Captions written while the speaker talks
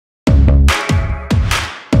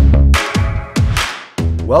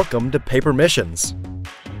Welcome to Paper Missions.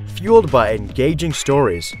 Fueled by engaging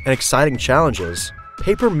stories and exciting challenges,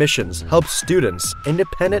 Paper Missions helps students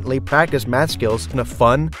independently practice math skills in a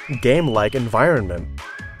fun, game-like environment.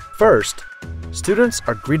 First, students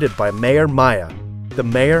are greeted by Mayor Maya, the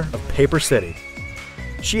mayor of Paper City.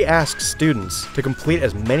 She asks students to complete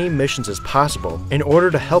as many missions as possible in order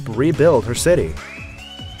to help rebuild her city.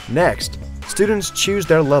 Next, students choose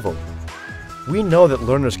their level. We know that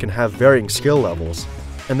learners can have varying skill levels,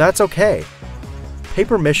 and that's okay.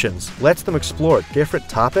 Paper Missions lets them explore different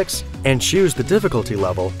topics and choose the difficulty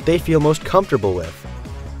level they feel most comfortable with.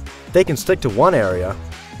 They can stick to one area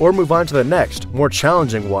or move on to the next, more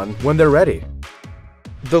challenging one when they're ready.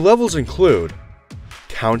 The levels include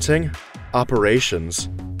counting, operations,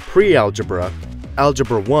 pre-algebra,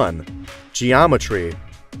 algebra 1, geometry,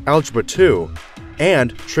 algebra 2,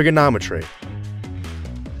 and trigonometry.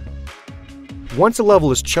 Once a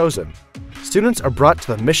level is chosen, students are brought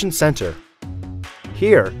to the Mission Center.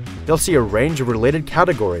 Here, they'll see a range of related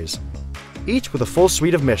categories, each with a full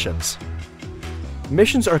suite of missions.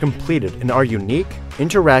 Missions are completed in our unique,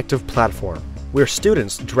 interactive platform, where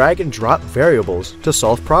students drag and drop variables to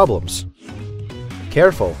solve problems.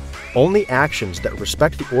 Careful, only actions that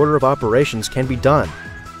respect the order of operations can be done.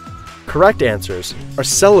 Correct answers are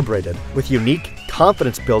celebrated with unique,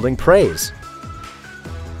 confidence-building praise.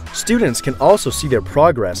 Students can also see their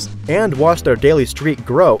progress and watch their daily streak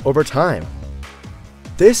grow over time.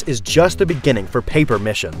 This is just the beginning for Paper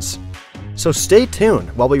Missions. So stay tuned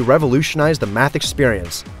while we revolutionize the math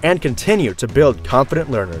experience and continue to build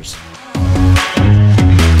confident learners.